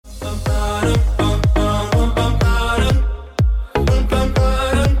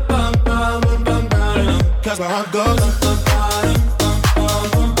where I go.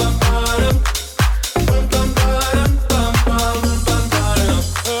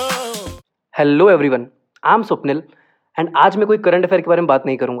 Hello everyone, I am Swapnil and आज मैं कोई करंट अफेयर के बारे में बात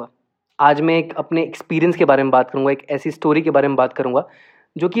नहीं करूँगा। आज मैं एक अपने एक्सपीरियंस के बारे में बात करूँगा, एक ऐसी स्टोरी के बारे में बात करूँगा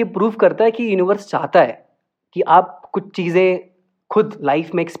जो कि ये प्रूव करता है कि यूनिवर्स चाहता है कि आप कुछ चीज़ें खुद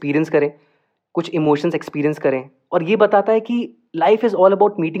लाइफ में एक्सपीरियंस करें, कुछ इमोशंस एक्सपीरियंस करें, और ये बताता है कि life is all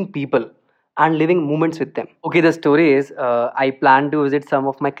about meeting people and living moments with them. Okay, the story is I plan to visit some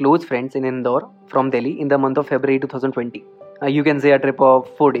of my close friends in Indore from Delhi in the month of February 2020. You can say a trip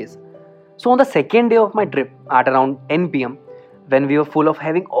of 4 days. So on the second day of my trip at around 10 p.m. when we were full of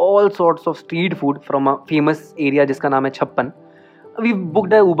having all sorts of street food from a famous area जिसका नाम है छप्पन, we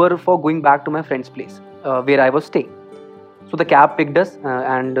booked a Uber for going back to my friend's place where I was staying. So the cab picked us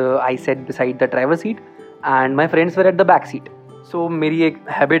and I sat beside the driver's seat and my friends were at the back seat. सो मेरी एक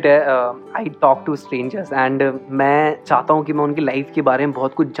habit है, I talk to strangers and मैं चाहता हूँ कि मैं उनकी life के बारे में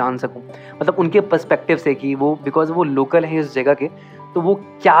बहुत कुछ जान सकूँ, मतलब उनके पर्सपेक्टिव से कि वो बिकॉज वो लोकल हैं इस जगह के, तो वो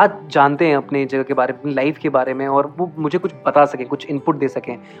क्या जानते हैं अपने जगह के बारे में, अपनी लाइफ के बारे में, और वो मुझे कुछ बता सकें, कुछ इनपुट दे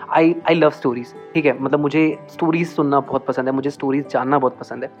सकें। आई लव स्टोरीज़, ठीक है, मतलब मुझे स्टोरीज़ सुनना बहुत पसंद है, मुझे स्टोरीज़ जानना बहुत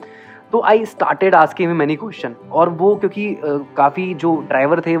पसंद है। तो I started asking him many question, और वो क्योंकि काफ़ी जो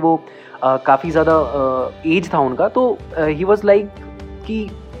ड्राइवर थे वो काफ़ी ज़्यादा एज था उनका, तो ही वॉज लाइक कि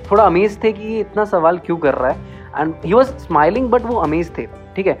थोड़ा अमेज थे कि ये इतना सवाल क्यों कर रहा है, and he was smiling but वो अमेज थे,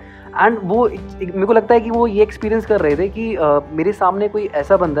 ठीक है। एंड वो मेरे को लगता है कि वो ये एक्सपीरियंस कर रहे थे कि मेरे सामने कोई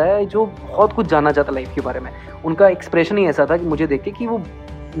ऐसा बंदा है जो बहुत कुछ जानना चाहता लाइफ के बारे में। उनका एक्सप्रेशन ही ऐसा था कि मुझे देख के कि वो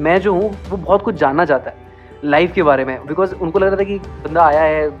मैं जो हूँ वो बहुत कुछ जानना चाहता है लाइफ के बारे में, बिकॉज उनको लग रहा था कि बंदा आया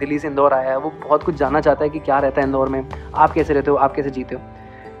है दिल्ली से इंदौर आया है, वो बहुत कुछ जानना चाहता है कि क्या रहता है इंदौर में, आप कैसे रहते हो, आप कैसे जीते हो,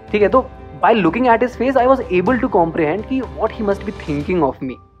 ठीक है। तो by looking at his face I was able to comprehend कि what he must be thinking of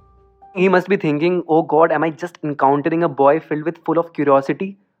me. He must be thinking, O God, M I just encountering a boy filled with full of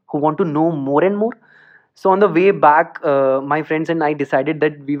curiosity who want to know more and more. So on the way back, my friends and I decided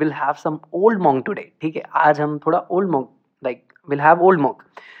that we will have some old monk today. ठीक है, आज हम थोड़ा old monk, like we'll have old monk.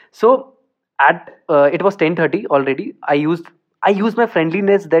 So at it was 10:30 already. I used my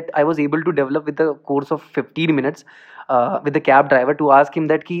friendliness that I was able to develop with the course of 15 minutes with the cab driver to ask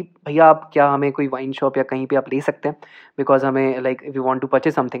him that कि भैया आप क्या हमें कोई wine shop या कहीं पे आप ले सकते हैं, because हमें like if you want to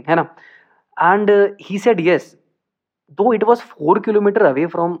purchase something, है ना। And he said yes. Though it was 4 kilometers away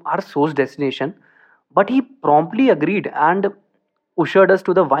from our source destination, but he promptly agreed and ushered us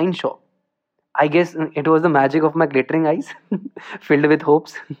to the wine shop. I guess it was the magic of my glittering eyes, filled with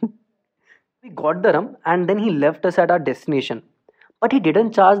hopes. We got the rum and then he left us at our destination. But he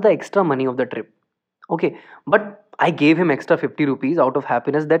didn't charge the extra money of the trip. Okay, but I gave him extra 50 rupees out of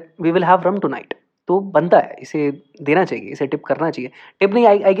happiness that we will have rum tonight. तो बनता है, इसे देना चाहिए, इसे tip करना चाहिए। Tip नहीं,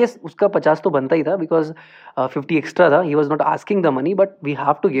 आई गेस उसका 50 तो बनता ही था, बिकॉज 50 एक्स्ट्रा था। He was not asking the money but we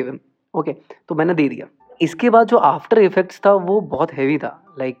have to give him. Okay, तो मैंने दे दिया। इसके बाद जो आफ्टर इफेक्ट्स था वो बहुत हैवी था।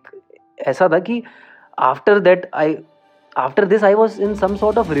 लाइक ऐसा था कि after this I was in some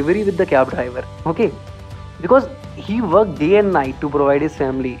sort of reverie with the cab driver, okay, because he work day and night to provide his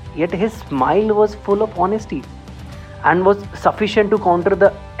family, yet his smile was full of honesty and was sufficient to counter the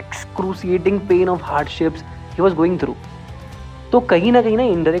excruciating pain of hardships he was going through. तो कहीं ना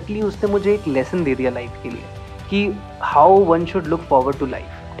indirectly उसने मुझे एक lesson दे दिया life के लिए कि how one should look forward to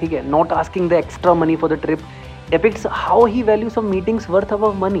life, ठीक है। Not asking the extra money for the trip depicts how he values some meetings worth of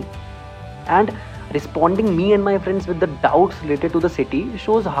money, and responding me and my friends with the doubts related to the city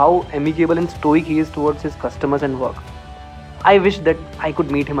shows how amicable and stoic he is towards his customers and work. I wish that I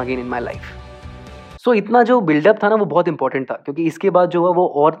could meet him again in my life. सो इतना जो buildup था ना वो बहुत important था, क्योंकि इसके बाद जो है वो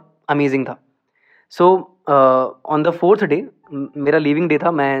और अमेजिंग था। So on the 4th day मेरा लीविंग डे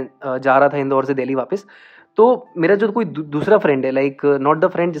था, मैं जा रहा था इंदौर से दिल्ली वापस। तो मेरा जो कोई दूसरा फ्रेंड है, लाइक नॉट द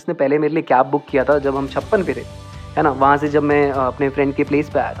फ्रेंड जिसने पहले मेरे लिए कैब बुक किया था जब हम छप्पन पे थे, है ना, वहाँ से जब मैं अपने फ्रेंड के प्लेस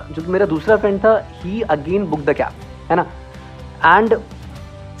पे आया था, जो मेरा दूसरा फ्रेंड था, ही अगेन बुक द कैब, है ना, and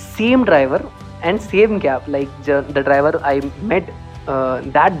same driver and same cab, like the driver I met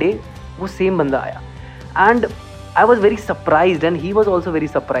that day, वो सेम बंदा आया। And I was very surprised and he was also very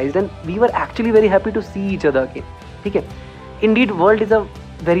surprised and we were actually very happy to see each other again, ठीक है। Indeed, world is a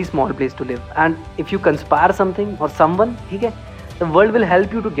very small place to live and if you conspire something or someone, ठीक है, the world will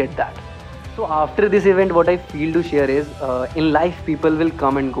help you to get that. So after this event, what I feel to share is in life people will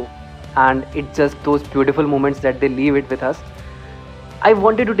come and go and it's just those beautiful moments that they leave it with us. I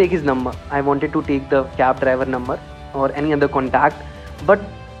wanted to take his number, I wanted to take the cab driver number or any other contact, but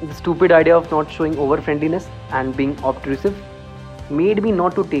the stupid idea of not showing over friendliness and being obtrusive made me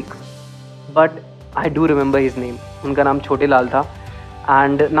not to take. But I do remember his name. उनका नाम छोटे लाल था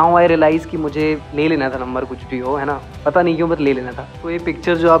and now I realise कि मुझे ले लेना था number, कुछ भी हो, है ना, पता नहीं क्यों बट ले लेना था। तो ये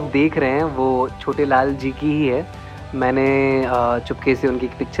पिक्चर जो आप देख रहे हैं वो छोटे लाल जी की ही है। मैंने चुपके से उनकी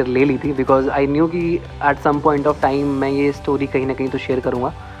पिक्चर ले ली थी बिकॉज आई न्यू कि at some point of time मैं ये स्टोरी कहीं ना कहीं तो शेयर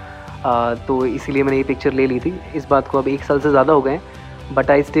करूँगा। तो इसीलिए मैंने ये पिक्चर ले ली थी। इस बात को अब 1 साल से ज़्यादा हो गए हैं,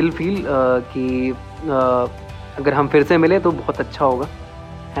 बट आई स्टिल फील कि अगर हम फिर से मिले तो बहुत अच्छा होगा,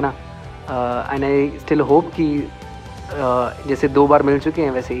 है ना। एंड आई स्टिल होप कि जैसे 2 बार मिल चुके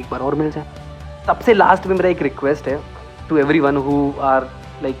हैं वैसे एक बार और मिल जाए। सबसे लास्ट में मेरा एक रिक्वेस्ट है to everyone who are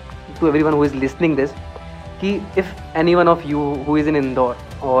like to everyone who is listening this, कि if any one of you who is in Indore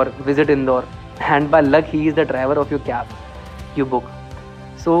और visit Indore and by luck he is the driver of your cab you book,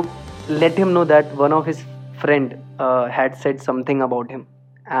 so let him know that one of his friend had said something about him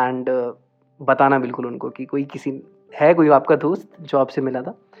and बताना बिल्कुल उनको कि कोई आपका दोस्त जो आपसे मिला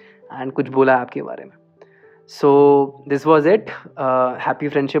था एंड कुछ बोला है आपके बारे में। So this was it. Happy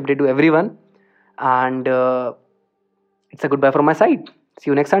friendship day to everyone and it's a good bye from my side. C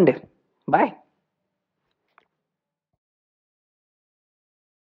you next Sunday. Bye.